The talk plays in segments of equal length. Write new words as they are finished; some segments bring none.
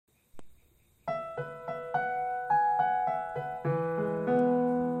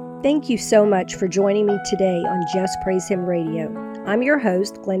Thank you so much for joining me today on Just Praise Him Radio. I'm your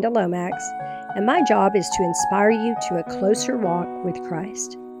host, Glenda Lomax, and my job is to inspire you to a closer walk with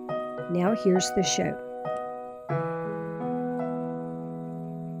Christ. Now here's the show.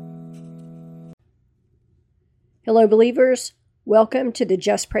 Hello, believers. Welcome to the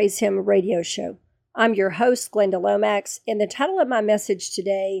Just Praise Him Radio Show. I'm your host, Glenda Lomax, and the title of my message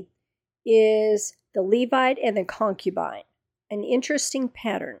today is The Levite and the Concubine, an interesting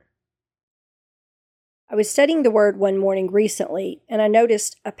pattern. I was studying the word one morning recently, and I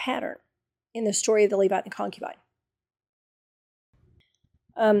noticed a pattern in the story of the Levite and the concubine.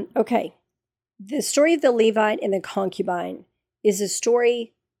 The story of the Levite and the concubine is a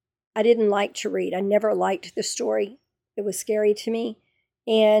story I didn't like to read. I never liked the story. It was scary to me,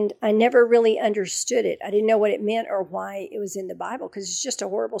 and I never really understood it. I didn't know what it meant or why it was in the Bible, because it's just a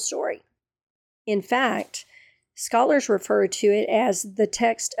horrible story. In fact, scholars refer to it as the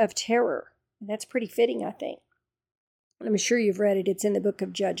text of terror. And that's pretty fitting, I think. I'm sure you've read it. It's in the book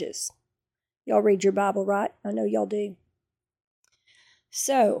of Judges. Y'all read your Bible, right? I know y'all do.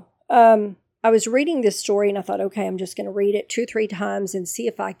 So, I was reading this story and I thought, okay, I'm just going to read it 2 or 3 times and see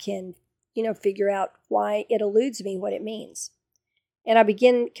if I can, figure out why it eludes me, what it means. And I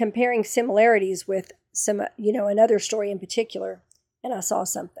began comparing similarities with some, another story in particular, and I saw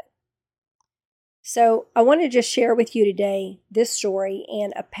something. So I want to just share with you today this story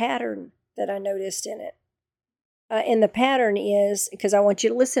and a pattern that I noticed in it. And the pattern is, because I want you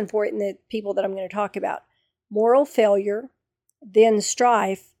to listen for it in the people that I'm going to talk about, moral failure, then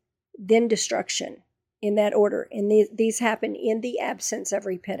strife, then destruction, in that order. And these happen in the absence of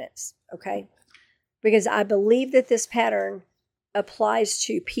repentance, okay? Because I believe that this pattern applies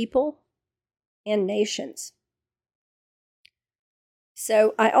to people and nations.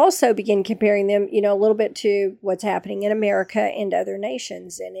 So I also begin comparing them, a little bit to what's happening in America and other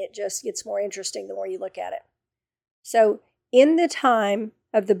nations. And it just gets more interesting the more you look at it. So in the time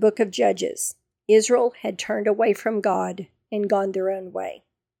of the book of Judges, Israel had turned away from God and gone their own way.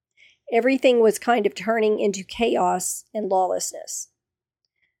 Everything was kind of turning into chaos and lawlessness.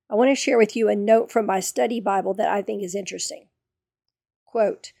 I want to share with you a note from my study Bible that I think is interesting.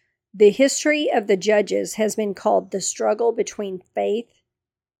 Quote, "The history of the Judges has been called the struggle between faith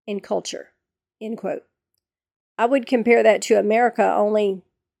and culture," end quote. I would compare that to America, only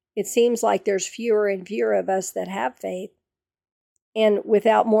it seems like there's fewer and fewer of us that have faith. And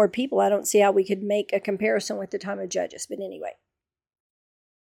without more people, I don't see how we could make a comparison with the time of Judges. But anyway.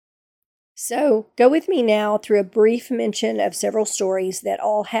 So go with me now through a brief mention of several stories that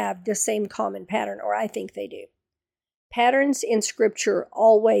all have the same common pattern, or I think they do. Patterns in Scripture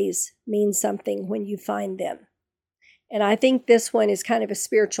always mean something when you find them. And I think this one is kind of a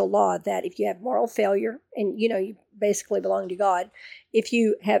spiritual law that if you have moral failure, and you basically belong to God, if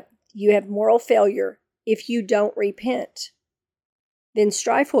you have moral failure, if you don't repent, then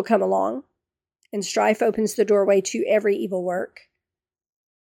strife will come along, and strife opens the doorway to every evil work,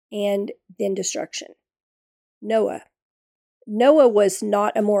 and then destruction. Noah was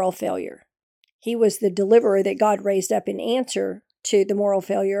not a moral failure. He was the deliverer that God raised up in answer to the moral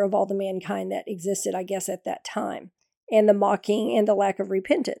failure of all the mankind that existed, I guess, at that time, and the mocking and the lack of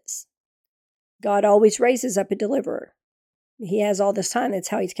repentance. God always raises up a deliverer. He has all this time. That's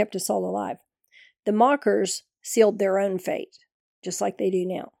how he's kept us all alive. The mockers sealed their own fate, just like they do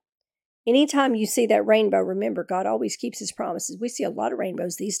now. Anytime you see that rainbow, remember, God always keeps his promises. We see a lot of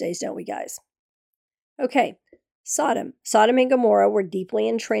rainbows these days, don't we, guys? Okay. Sodom and Gomorrah were deeply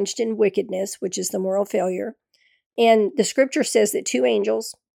entrenched in wickedness, which is the moral failure. And the scripture says that 2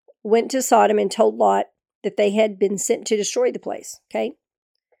 angels went to Sodom and told Lot that they had been sent to destroy the place. Okay.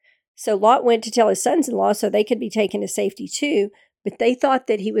 So Lot went to tell his sons-in-law so they could be taken to safety too, but they thought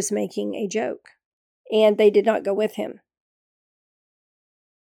that he was making a joke, and they did not go with him.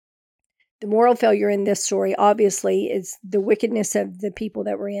 The moral failure in this story, obviously, is the wickedness of the people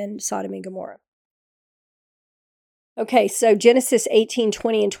that were in Sodom and Gomorrah. Okay, so Genesis 18,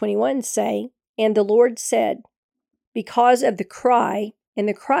 20 and 21 say, "And the Lord said, because of the cry," and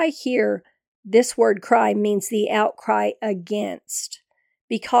the cry here, this word cry means the outcry against.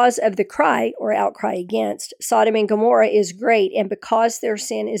 Because of the cry or outcry against, Sodom and Gomorrah is great, and because their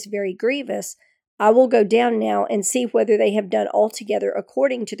sin is very grievous, I will go down now and see whether they have done altogether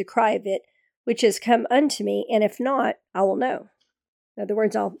according to the cry of it, which has come unto me, and if not, I will know. In other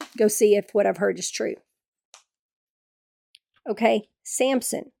words, I'll go see if what I've heard is true. Okay,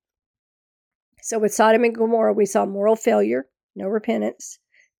 Samson. So with Sodom and Gomorrah, we saw moral failure, no repentance,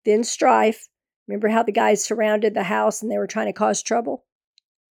 then strife. Remember how the guys surrounded the house and they were trying to cause trouble?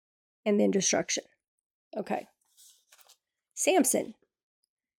 And then destruction. Okay. Samson.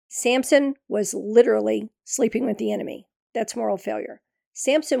 Samson was literally sleeping with the enemy. That's moral failure.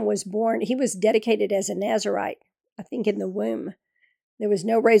 Samson was born, he was dedicated as a Nazarite, I think in the womb. There was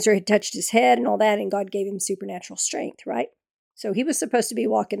no razor had touched his head and all that, and God gave him supernatural strength, right? So he was supposed to be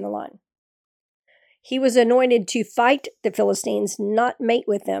walking the line. He was anointed to fight the Philistines, not mate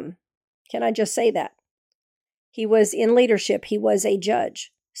with them. Can I just say that? He was in leadership. He was a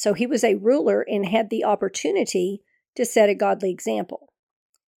judge. So he was a ruler and had the opportunity to set a godly example.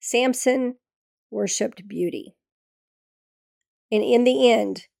 Samson worshipped beauty. And in the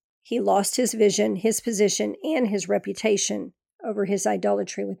end, he lost his vision, his position, and his reputation over his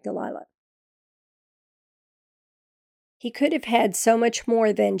idolatry with Delilah. He could have had so much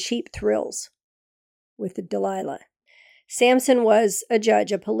more than cheap thrills with Delilah. Samson was a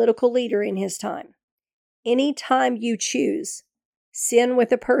judge, a political leader in his time. Any time you choose sin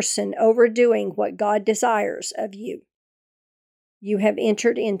with a person overdoing what God desires of you, you have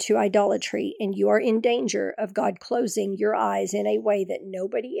entered into idolatry, and you are in danger of God closing your eyes in a way that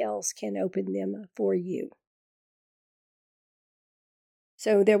nobody else can open them for you.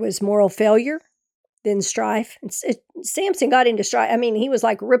 So there was moral failure, then strife. Samson got into strife. I mean, he was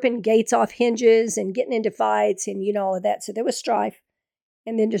like ripping gates off hinges and getting into fights and, all of that. So there was strife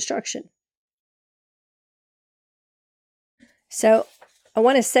and then destruction. So I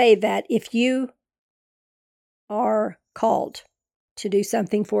want to say that if you are called to do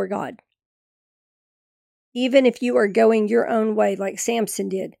something for God, even if you are going your own way like Samson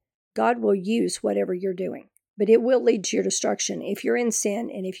did, God will use whatever you're doing. But it will lead to your destruction if you're in sin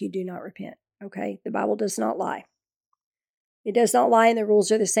and if you do not repent. Okay? The Bible does not lie. It does not lie, and the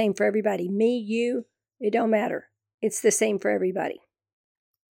rules are the same for everybody. Me, you, it don't matter. It's the same for everybody.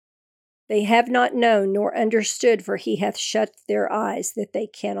 They have not known nor understood, for he hath shut their eyes that they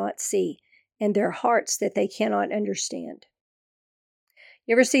cannot see, and their hearts that they cannot understand.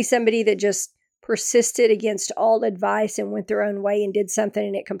 You ever see somebody that just persisted against all advice and went their own way and did something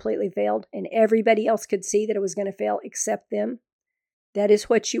and it completely failed, and everybody else could see that it was going to fail except them? That is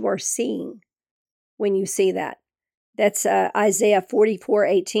what you are seeing when you see that. That's Isaiah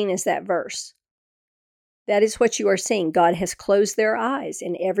 44:18 is that verse. That is what you are seeing. God has closed their eyes,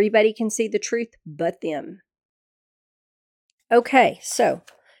 and everybody can see the truth but them. Okay, so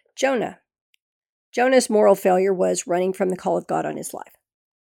Jonah. Jonah's moral failure was running from the call of God on his life.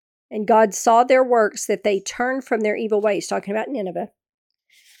 And God saw their works, that they turned from their evil ways, talking about Nineveh.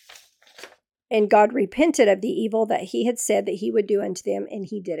 And God repented of the evil that he had said that he would do unto them, and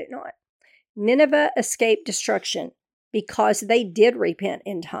he did it not. Nineveh escaped destruction because they did repent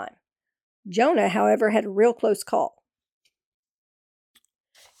in time. Jonah, however, had a real close call.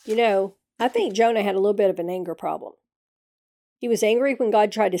 I think Jonah had a little bit of an anger problem. He was angry when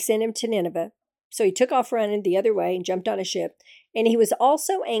God tried to send him to Nineveh, so he took off running the other way and jumped on a ship. And he was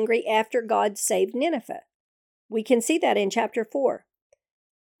also angry after God saved Nineveh. We can see that in chapter 4.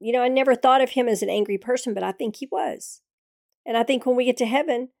 I never thought of him as an angry person, but I think he was. And I think when we get to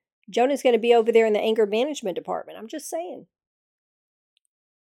heaven, Jonah's going to be over there in the anger management department. I'm just saying.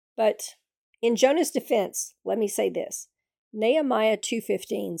 But in Jonah's defense, let me say this. Nehemiah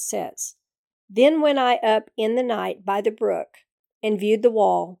 2:15 says, Then went I up in the night by the brook, and viewed the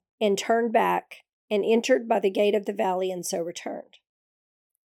wall, and turned back, and entered by the gate of the valley, and so returned.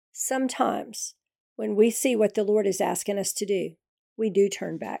 Sometimes, when we see what the Lord is asking us to do, we do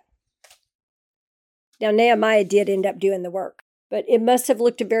turn back. Now, Nehemiah did end up doing the work, but it must have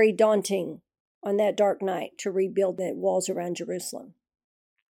looked very daunting on that dark night to rebuild the walls around Jerusalem.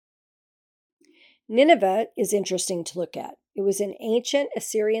 Nineveh is interesting to look at. It was an ancient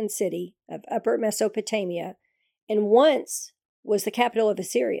Assyrian city of Upper Mesopotamia, and once was the capital of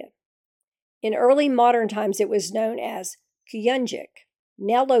Assyria. In early modern times, it was known as Kuyunjik.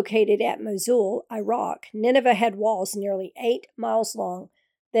 Now located at Mosul, Iraq, Nineveh had walls nearly 8 miles long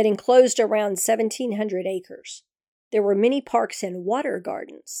that enclosed around 1,700 acres. There were many parks and water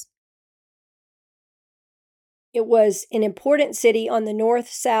gardens. It was an important city on the north,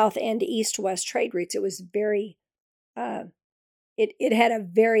 south, and east-west trade routes. It was it had a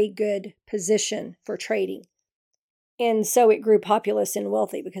very good position for trading. And so it grew populous and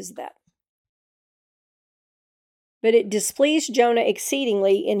wealthy because of that. But it displeased Jonah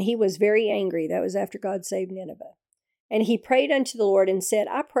exceedingly, and he was very angry. That was after God saved Nineveh. And he prayed unto the Lord and said,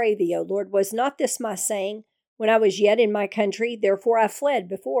 I pray thee, O Lord, was not this my saying when I was yet in my country? Therefore I fled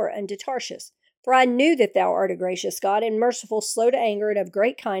before unto Tarshish. For I knew that thou art a gracious God, and merciful, slow to anger, and of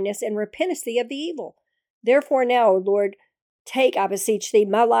great kindness, and repentest thee of the evil. Therefore now, O Lord, take, I beseech thee,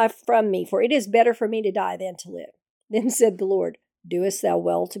 my life from me, for it is better for me to die than to live. Then said the Lord, Doest thou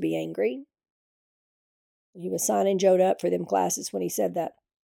well to be angry? He was signing Jonah up for them classes when he said that.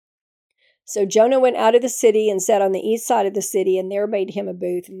 So Jonah went out of the city and sat on the east side of the city, and there made him a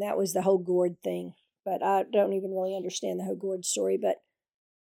booth, and that was the whole gourd thing. But I don't even really understand the whole gourd story. But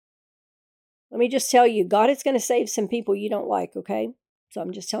let me just tell you, God is going to save some people you don't like, okay? So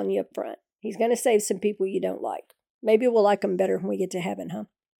I'm just telling you up front. He's going to save some people you don't like. Maybe we'll like them better when we get to heaven, huh?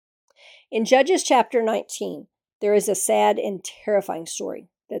 In Judges chapter 19, there is a sad and terrifying story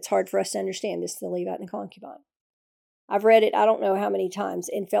that's hard for us to understand. This is the Levite and the concubine. I've read it I don't know how many times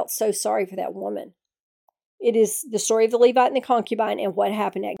and felt so sorry for that woman. It is the story of the Levite and the concubine and what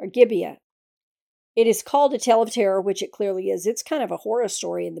happened at Gibeah. It is called a tale of terror, which it clearly is. It's kind of a horror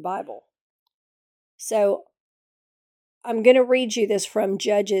story in the Bible. So I'm going to read you this from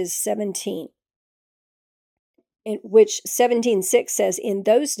Judges 17, in which 17:6 says, "In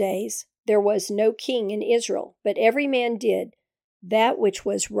those days there was no king in Israel, but every man did that which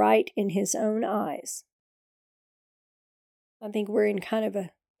was right in his own eyes." I think we're in kind of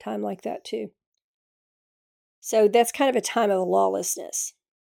a time like that too. So that's kind of a time of lawlessness.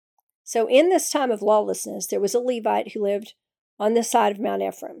 So in this time of lawlessness, there was a Levite who lived on the side of Mount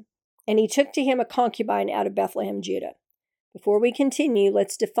Ephraim, and he took to him a concubine out of Bethlehem, Judah. Before we continue,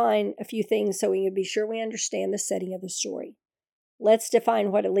 let's define a few things so we can be sure we understand the setting of the story. Let's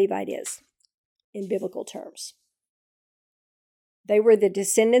define what a Levite is in biblical terms. They were the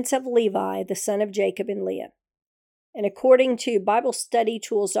descendants of Levi, the son of Jacob and Leah. And according to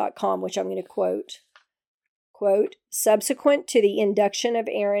BibleStudyTools.com, which I'm going to quote, "Subsequent to the induction of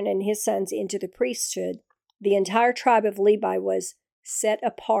Aaron and his sons into the priesthood, the entire tribe of Levi was set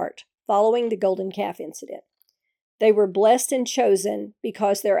apart following the golden calf incident. They were blessed and chosen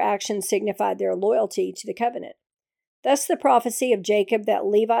because their actions signified their loyalty to the covenant. Thus the prophecy of Jacob that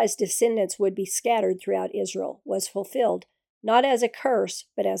Levi's descendants would be scattered throughout Israel was fulfilled, not as a curse,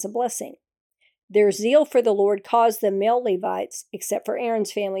 but as a blessing. Their zeal for the Lord caused the male Levites, except for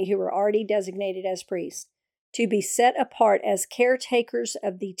Aaron's family who were already designated as priests, to be set apart as caretakers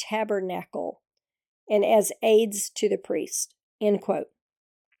of the tabernacle and as aides to the priest." End quote.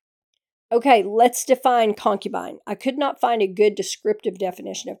 Okay, let's define concubine. I could not find a good descriptive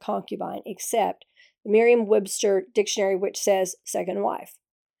definition of concubine except the Merriam-Webster dictionary, which says second wife.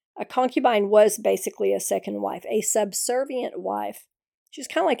 A concubine was basically a second wife, a subservient wife. She was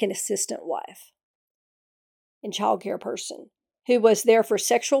kind of like an assistant wife and childcare person who was there for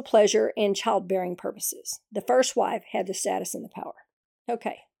sexual pleasure and childbearing purposes. The first wife had the status and the power.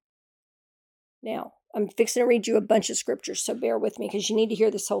 Okay. Now, I'm fixing to read you a bunch of scriptures, so bear with me because you need to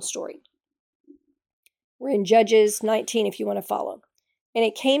hear this whole story. We're in Judges 19 if you want to follow. "And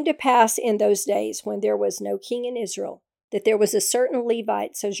it came to pass in those days when there was no king in Israel, that there was a certain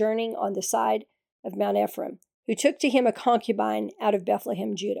Levite sojourning on the side of Mount Ephraim, who took to him a concubine out of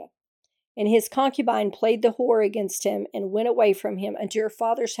Bethlehem, Judah. And his concubine played the whore against him, and went away from him unto her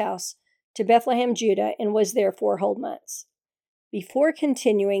father's house to Bethlehem, Judah, and was there 4 whole months." Before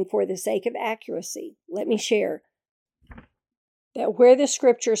continuing, for the sake of accuracy, let me share that where the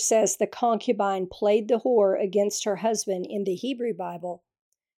scripture says the concubine played the whore against her husband in the Hebrew Bible,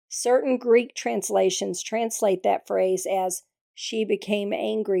 certain Greek translations translate that phrase as "she became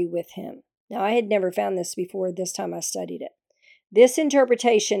angry with him." Now, I had never found this before this time I studied it. This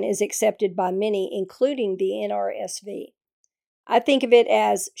interpretation is accepted by many, including the NRSV. I think of it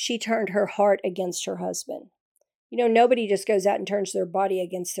as she turned her heart against her husband. You know, nobody just goes out and turns their body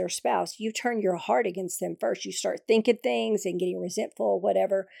against their spouse. You turn your heart against them first. You start thinking things and getting resentful,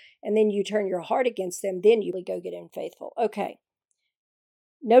 whatever, and then you turn your heart against them. Then you go get unfaithful. Okay.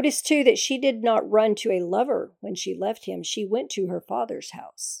 Notice, too, that she did not run to a lover when she left him. She went to her father's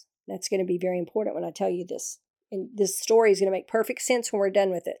house. That's going to be very important when I tell you this. And this story is going to make perfect sense when we're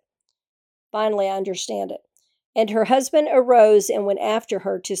done with it. Finally, I understand it. "And her husband arose and went after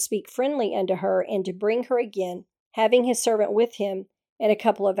her to speak friendly unto her and to bring her again, having his servant with him and a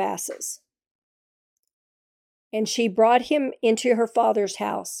couple of asses. And she brought him into her father's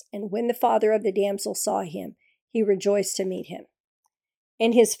house, and when the father of the damsel saw him, he rejoiced to meet him.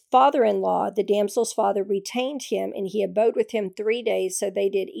 And his father-in-law, the damsel's father, retained him, and he abode with him 3 days, so they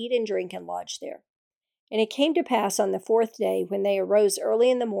did eat and drink and lodge there. And it came to pass on the 4th day, when they arose early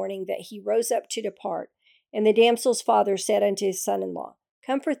in the morning, that he rose up to depart. And the damsel's father said unto his son-in-law,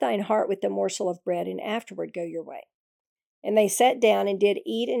 Comfort thine heart with the morsel of bread, and afterward go your way. And they sat down and did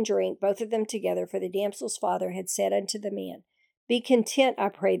eat and drink, both of them together, for the damsel's father had said unto the man, Be content, I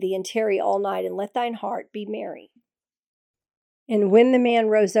pray thee, and tarry all night, and let thine heart be merry. And when the man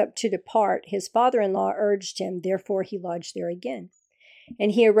rose up to depart, his father-in-law urged him, therefore he lodged there again.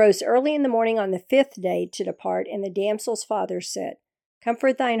 And he arose early in the morning on the 5th day to depart, and the damsel's father said,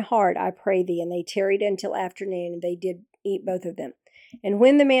 Comfort thine heart, I pray thee. And they tarried until afternoon, and they did eat both of them. And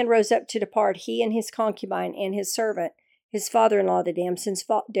when the man rose up to depart, he and his concubine and his servant, his father-in-law, the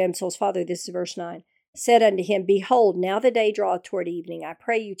damsel's father, this is verse 9, said unto him, Behold, now the day draweth toward evening. I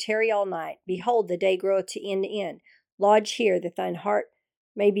pray you tarry all night. Behold, the day groweth to end. Lodge here, that thine heart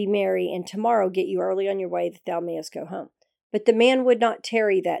may be merry, and tomorrow get you early on your way, that thou mayest go home. But the man would not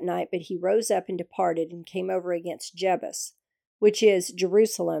tarry that night, but he rose up and departed, and came over against Jebus, which is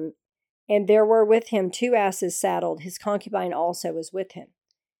Jerusalem. And there were with him 2 asses saddled. His concubine also was with him.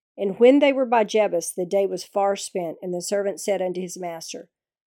 And when they were by Jebus, the day was far spent, and the servant said unto his master,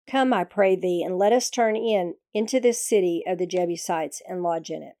 Come, I pray thee, and let us turn into this city of the Jebusites, and lodge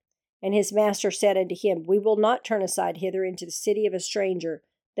in it. And his master said unto him, We will not turn aside hither into the city of a stranger,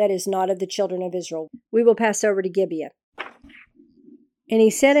 that is not of the children of Israel. We will pass over to Gibeah. And he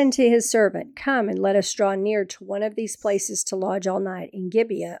said unto his servant, Come, and let us draw near to one of these places to lodge all night, in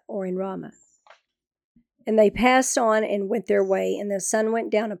Gibeah or in Ramah. And they passed on and went their way, and the sun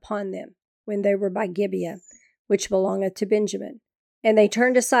went down upon them, when they were by Gibeah, which belongeth to Benjamin. And they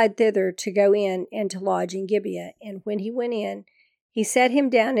turned aside thither to go in and to lodge in Gibeah. And when he went in, he set him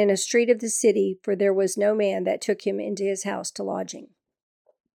down in a street of the city, for there was no man that took him into his house to lodging.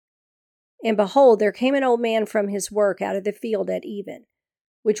 And behold, there came an old man from his work out of the field at even,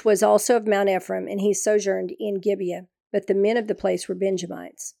 which was also of Mount Ephraim, and he sojourned in Gibeah. But the men of the place were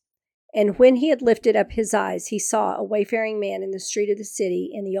Benjamites. And when he had lifted up his eyes, he saw a wayfaring man in the street of the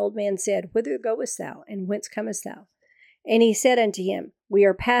city. And the old man said, Whither goest thou, and whence comest thou? And he said unto him, We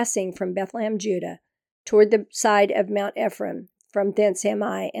are passing from Bethlehem, Judah, toward the side of Mount Ephraim. From thence am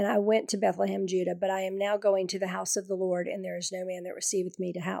I, and I went to Bethlehem, Judah, but I am now going to the house of the Lord, and there is no man that receiveth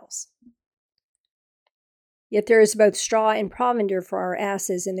me to house. Yet there is both straw and provender for our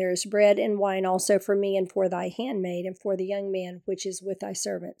asses, and there is bread and wine also for me, and for thy handmaid, and for the young man which is with thy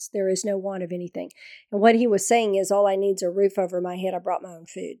servants. There is no want of anything. And what he was saying is, all I need is a roof over my head. I brought my own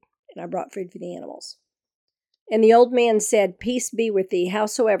food, and I brought food for the animals. And the old man said, Peace be with thee.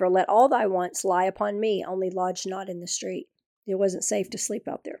 Howsoever, let all thy wants lie upon me, only lodge not in the street. It wasn't safe to sleep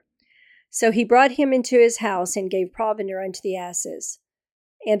out there. So he brought him into his house, and gave provender unto the asses.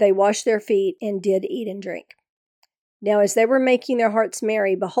 And they washed their feet, and did eat and drink. Now as they were making their hearts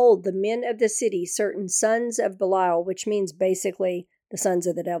merry, behold, the men of the city, certain sons of Belial, which means basically the sons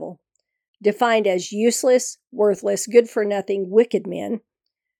of the devil, defined as useless, worthless, good for nothing, wicked men,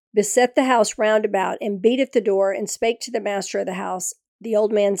 beset the house round about, and beat at the door, and spake to the master of the house, the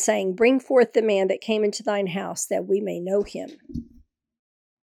old man, saying, Bring forth the man that came into thine house, that we may know him.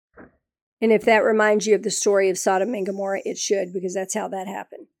 And if that reminds you of the story of Sodom and Gomorrah, it should, because that's how that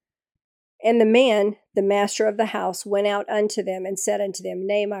happened. And the man, the master of the house, went out unto them, and said unto them,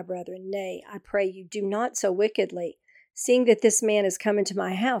 Nay, my brethren, nay, I pray you, do not so wickedly. Seeing that this man is come into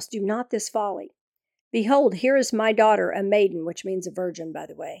my house, do not this folly. Behold, here is my daughter, a maiden, which means a virgin, by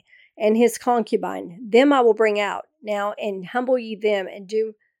the way, and his concubine. Them I will bring out now, and humble ye them, and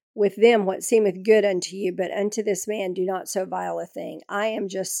do with them what seemeth good unto you. But unto this man do not so vile a thing. I am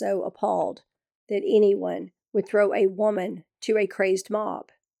just so appalled that anyone would throw a woman to a crazed mob.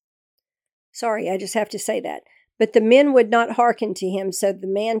 Sorry, I just have to say that. But the men would not hearken to him, so the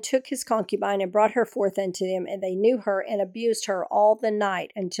man took his concubine and brought her forth unto them, and they knew her and abused her all the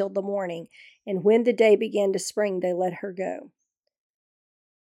night until the morning. And when the day began to spring, they let her go.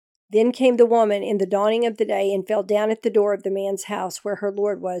 Then came the woman in the dawning of the day, and fell down at the door of the man's house where her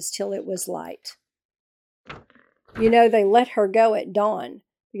lord was, till it was light. You know, they let her go at dawn,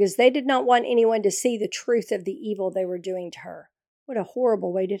 because they did not want anyone to see the truth of the evil they were doing to her. What a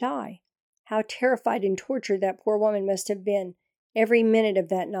horrible way to die. How terrified and tortured that poor woman must have been every minute of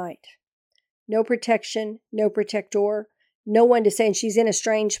that night. No protection, no protector, no one to say, and she's in a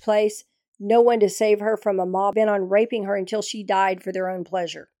strange place, no one to save her from a mob bent on raping her until she died for their own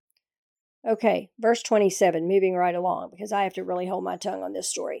pleasure. Okay, verse 27, moving right along, because I have to really hold my tongue on this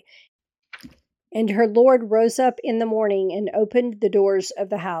story. And her lord rose up in the morning, and opened the doors of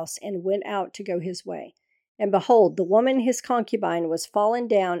the house, and went out to go his way. And behold, the woman his concubine was fallen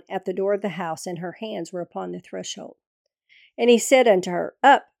down at the door of the house, and her hands were upon the threshold. And he said unto her,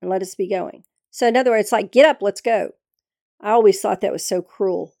 Up, and let us be going. So in other words, it's like, get up, let's go. I always thought that was so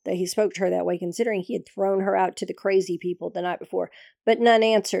cruel that he spoke to her that way, considering he had thrown her out to the crazy people the night before. But none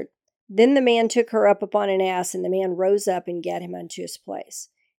answered. Then the man took her up upon an ass, and the man rose up and gat him unto his place.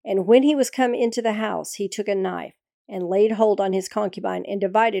 And when he was come into the house, he took a knife, and laid hold on his concubine, and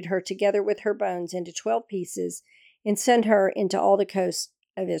divided her together with her bones into 12 pieces, and sent her into all the coast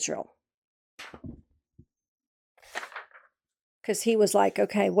of Israel. Because he was like,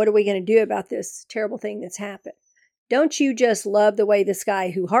 okay, what are we going to do about this terrible thing that's happened? Don't you just love the way this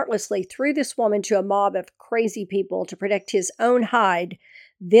guy who heartlessly threw this woman to a mob of crazy people to protect his own hide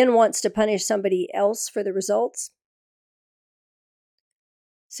then wants to punish somebody else for the results?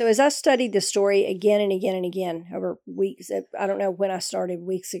 So as I studied the story again and again and again over weeks, I don't know when I started,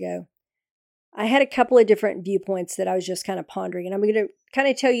 weeks ago, I had a couple of different viewpoints that I was just kind of pondering. And I'm going to kind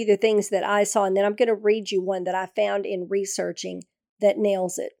of tell you the things that I saw, and then I'm going to read you one that I found in researching that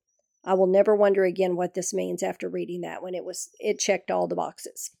nails it. I will never wonder again what this means after reading that when it checked all the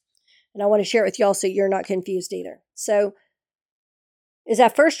boxes. And I want to share it with y'all so you're not confused either. So as I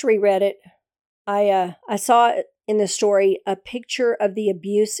first reread it, I saw in the story a picture of the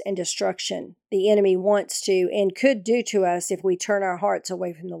abuse and destruction the enemy wants to and could do to us if we turn our hearts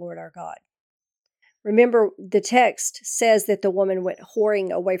away from the Lord our God. Remember, the text says that the woman went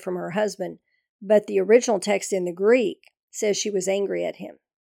whoring away from her husband, but the original text in the Greek says she was angry at him.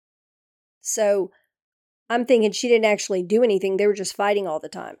 So I'm thinking she didn't actually do anything. They were just fighting all the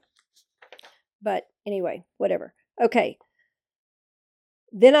time. But anyway, whatever. Okay.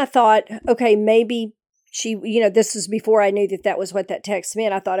 Then I thought, okay, maybe she, this was before I knew that was what that text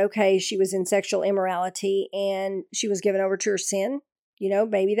meant. I thought, okay, she was in sexual immorality and she was given over to her sin.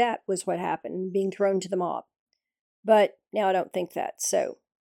 Maybe that was what happened, being thrown to the mob. But now I don't think that. So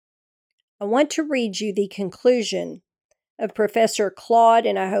I want to read you the conclusion of Professor Claude,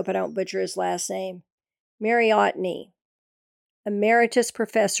 and I hope I don't butcher his last name, Mariotny, Emeritus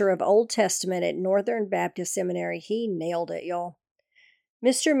Professor of Old Testament at Northern Baptist Seminary. He nailed it, y'all.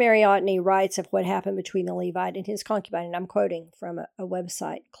 Mr. Mariotny writes of what happened between the Levite and his concubine, and I'm quoting from a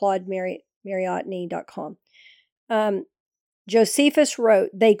website, claudemariotny.com. Josephus wrote,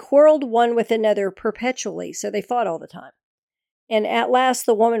 "They quarreled one with another perpetually," so they fought all the time. "And at last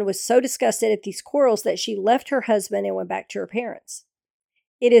the woman was so disgusted at these quarrels that she left her husband and went back to her parents."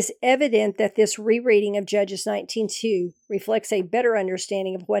 It is evident that this rereading of Judges 19:2 reflects a better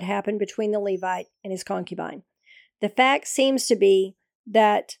understanding of what happened between the Levite and his concubine. The fact seems to be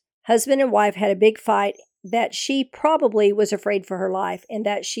that husband and wife had a big fight, that she probably was afraid for her life, and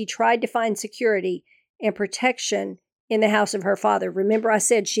that she tried to find security and protection in the house of her father. Remember, I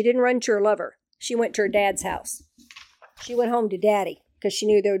said she didn't run to her lover. She went to her dad's house. She went home to daddy because she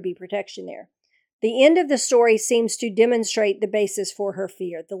knew there would be protection there. The end of the story seems to demonstrate the basis for her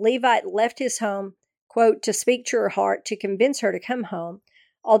fear. The Levite left his home, quote, to speak to her heart, to convince her to come home.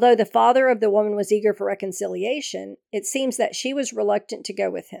 Although the father of the woman was eager for reconciliation, it seems that she was reluctant to go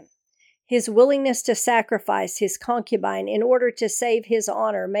with him. His willingness to sacrifice his concubine in order to save his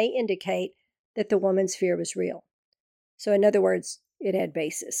honor may indicate that the woman's fear was real. So in other words, it had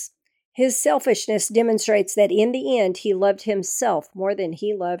basis. His selfishness demonstrates that in the end, he loved himself more than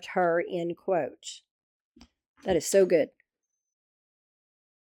he loved her, end quote. That is so good.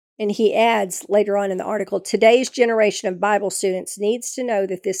 And he adds later on in the article, today's generation of Bible students needs to know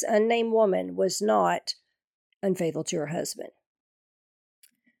that this unnamed woman was not unfaithful to her husband.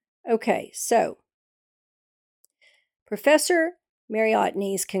 Okay, so Professor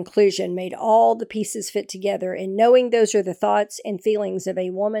Mariotny's conclusion made all the pieces fit together, and knowing those are the thoughts and feelings of a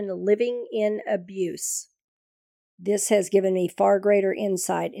woman living in abuse, this has given me far greater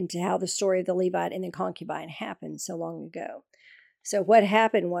insight into how the story of the Levite and the concubine happened so long ago. So what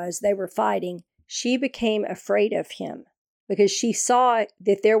happened was they were fighting. She became afraid of him because she saw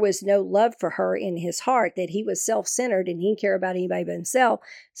that there was no love for her in his heart, that he was self-centered and he didn't care about anybody but himself.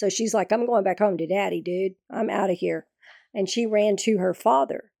 So she's like, I'm going back home to daddy, dude. I'm out of here. And she ran to her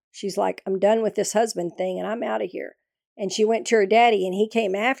father. She's like, I'm done with this husband thing and I'm out of here. And she went to her daddy and he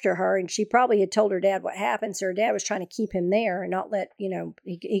came after her, and she probably had told her dad what happened. So her dad was trying to keep him there and not let,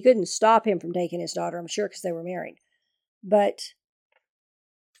 he couldn't stop him from taking his daughter, I'm sure, because they were married. But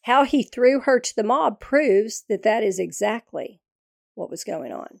how he threw her to the mob proves that that is exactly what was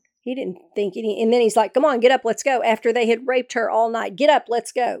going on. He didn't think any, and then he's like, come on, get up, let's go. After they had raped her all night, get up,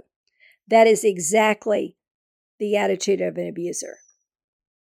 let's go. That is exactly the attitude of an abuser.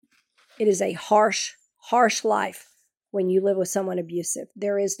 It is a harsh, harsh life when you live with someone abusive.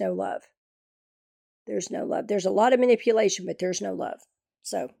 There is no love. There's no love. There's a lot of manipulation, but there's no love.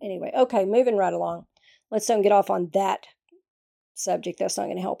 So anyway, okay, moving right along. Let's don't get off on that subject. That's not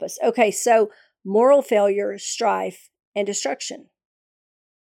going to help us. Okay, so moral failure, strife, and destruction.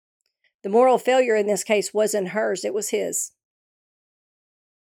 The moral failure in this case wasn't hers, it was his.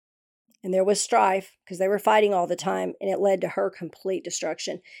 And there was strife because they were fighting all the time, and it led to her complete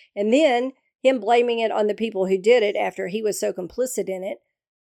destruction. And then him blaming it on the people who did it after he was so complicit in it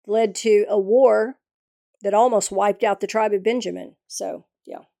led to a war that almost wiped out the tribe of Benjamin. So,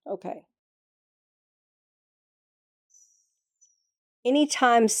 yeah, okay.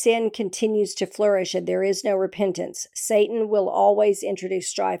 Anytime sin continues to flourish and there is no repentance, Satan will always introduce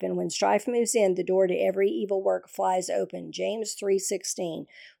strife, and when strife moves in, the door to every evil work flies open. James 3:16.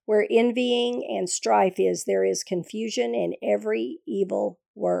 Where envying and strife is, there is confusion in every evil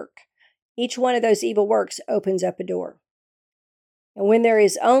work. Each one of those evil works opens up a door. And when there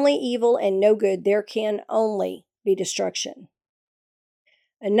is only evil and no good, there can only be destruction.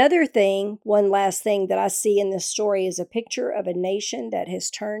 Another thing, one last thing that I see in this story is a picture of a nation that has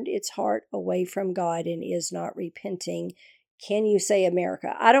turned its heart away from God and is not repenting. Can you say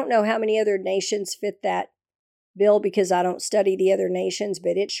America? I don't know how many other nations fit that bill because I don't study the other nations,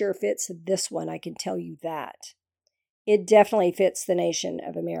 but it sure fits this one. I can tell you that. It definitely fits the nation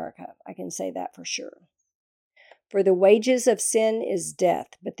of America. I can say that for sure. For the wages of sin is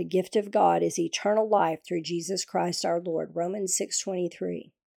death, but the gift of God is eternal life through Jesus Christ our Lord. Romans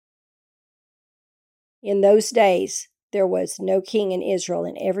 6:23. In those days there was no king in Israel,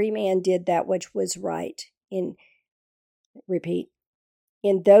 and every man did that which was right. In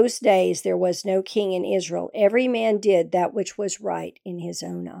those days there was no king in Israel. Every man did that which was right in his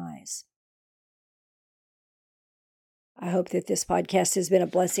own eyes. I hope that this podcast has been a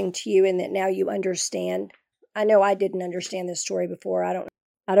blessing to you and that now you understand. I know I didn't understand this story before. I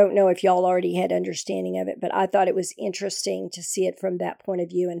don't know if y'all already had understanding of it, but I thought it was interesting to see it from that point of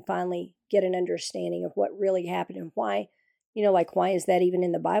view and finally get an understanding of what really happened and why, why is that even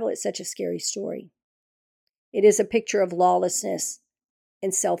in the Bible? It's such a scary story. It is a picture of lawlessness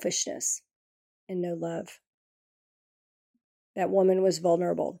and selfishness and no love. That woman was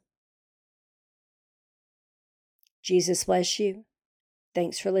vulnerable. Jesus bless you.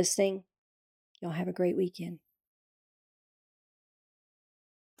 Thanks for listening. Y'all have a great weekend.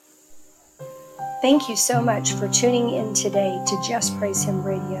 Thank you so much for tuning in today to Just Praise Him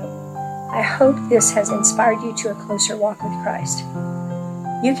Radio. I hope this has inspired you to a closer walk with Christ.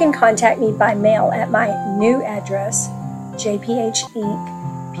 You can contact me by mail at my new address, JPH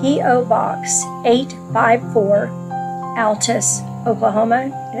Inc., P.O. Box 854, Altus,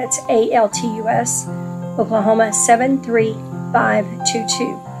 Oklahoma. That's ALTUS, Oklahoma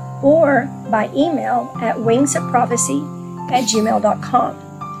 73522. Or by email at wingsofprophecy@gmail.com.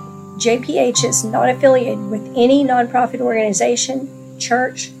 JPH is not affiliated with any nonprofit organization,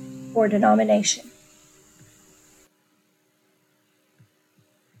 church, or denomination.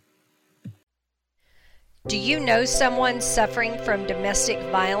 Do you know someone suffering from domestic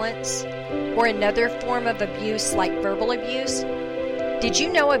violence or another form of abuse like verbal abuse? Did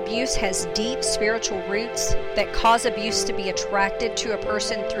you know abuse has deep spiritual roots that cause abuse to be attracted to a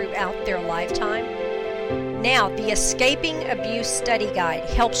person throughout their lifetime? Now, the Escaping Abuse Study Guide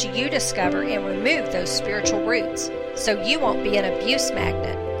helps you discover and remove those spiritual roots so you won't be an abuse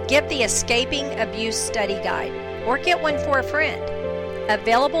magnet. Get the Escaping Abuse Study Guide or get one for a friend.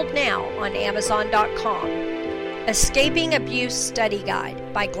 Available now on Amazon.com. Escaping Abuse Study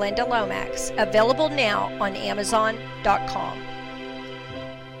Guide by Glenda Lomax. Available now on Amazon.com.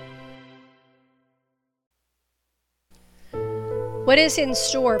 What is in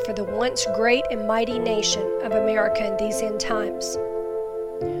store for the once great and mighty nation of America in these end times?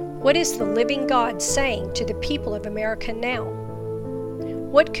 What is the living God saying to the people of America now?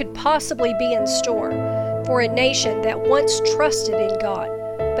 What could possibly be in store for a nation that once trusted in God,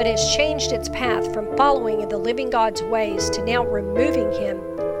 but has changed its path from following the living God's ways to now removing Him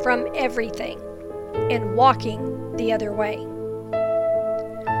from everything and walking the other way?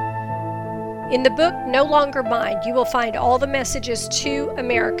 In the book No Longer Mine, you will find all the messages to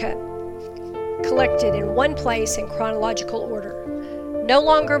America collected in one place in chronological order. No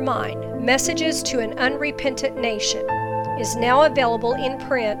Longer Mine, Messages to an Unrepentant Nation, is now available in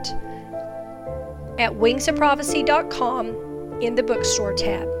print at wingsopprophecy.com in the bookstore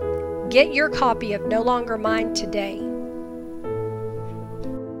tab. Get your copy of No Longer Mine today.